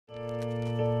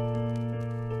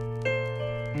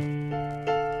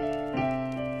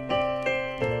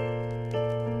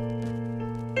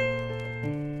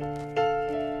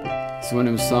It's one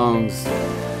of them songs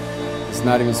it's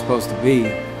not even supposed to be.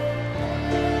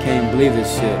 Can't even believe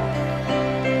this shit.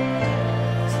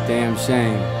 It's a damn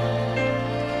shame.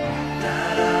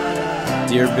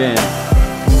 Dear Ben,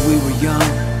 when we were young,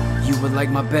 you were like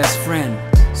my best friend.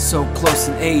 So close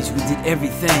in age, we did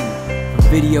everything, from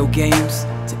video games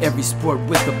to every sport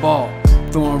with the ball.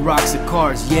 Throwing rocks at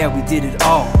cars, yeah, we did it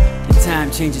all. And time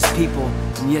changes people,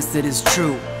 and yes, that is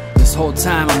true. This whole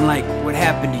time I'm like, what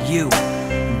happened to you?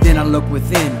 And then I look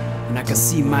within, and I can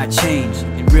see my change,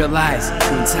 and realize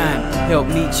when time helped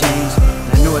me change.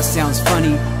 And I know it sounds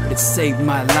funny, but it saved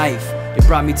my life. It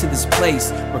brought me to this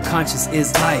place where conscious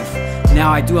is life.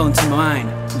 Now I dwell into my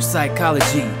mind through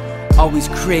psychology, always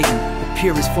creating the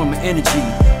purest form of energy,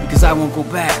 because I won't go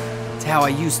back to how I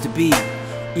used to be.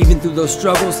 Even through those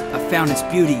struggles, I found its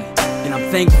beauty, and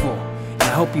I'm thankful, and I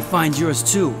hope you find yours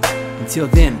too. Until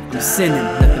then, I'm sending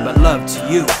nothing but love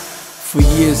to you. For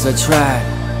years I tried,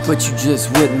 but you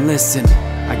just wouldn't listen.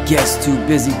 I guess too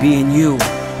busy being you.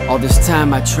 All this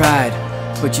time I tried,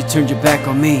 but you turned your back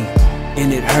on me,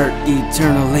 and it hurt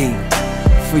eternally.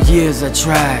 For years I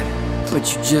tried,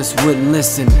 but you just wouldn't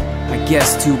listen. I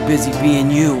guess too busy being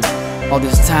you. All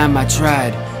this time I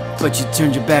tried, but you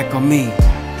turned your back on me,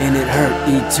 and it hurt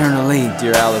eternally.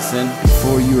 Dear Allison,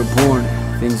 before you were born,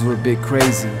 things were a bit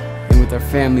crazy, and with our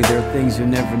family there are things you'll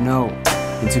never know.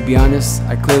 And to be honest,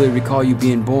 I clearly recall you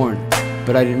being born,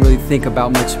 but I didn't really think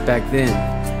about much back then.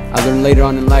 I learned later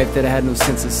on in life that I had no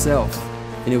sense of self,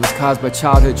 and it was caused by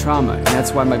childhood trauma, and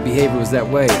that's why my behavior was that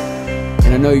way.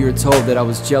 And I know you were told that I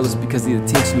was jealous because of the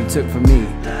attention you took from me.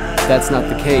 That's not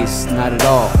the case, not at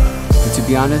all. And to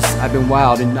be honest, I've been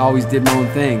wild and always did my own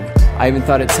thing. I even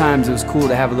thought at times it was cool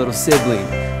to have a little sibling,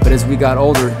 but as we got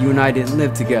older, you and I didn't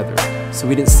live together, so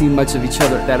we didn't see much of each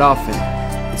other that often.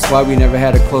 It's why we never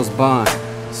had a close bond,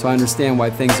 so I understand why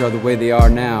things are the way they are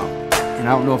now. And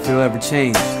I don't know if it'll ever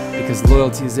change, because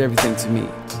loyalty is everything to me,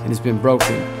 and it's been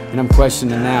broken, and I'm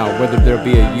questioning now whether there'll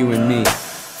be a you and me.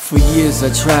 For years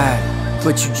I tried,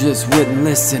 but you just wouldn't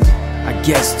listen. I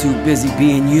guess too busy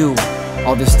being you.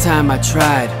 All this time I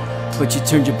tried, but you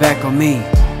turned your back on me,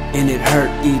 and it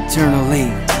hurt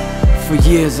eternally. For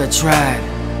years I tried,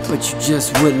 but you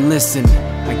just wouldn't listen.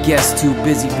 I guess too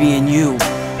busy being you.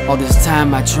 All this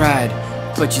time I tried,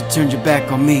 but you turned your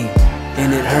back on me,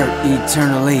 and it hurt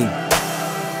eternally.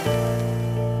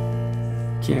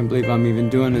 Can't believe I'm even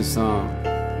doing this song.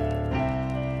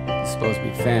 It's supposed to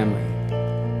be family,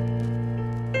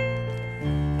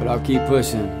 but I'll keep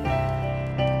pushing,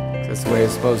 'cause that's the way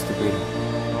it's supposed to be.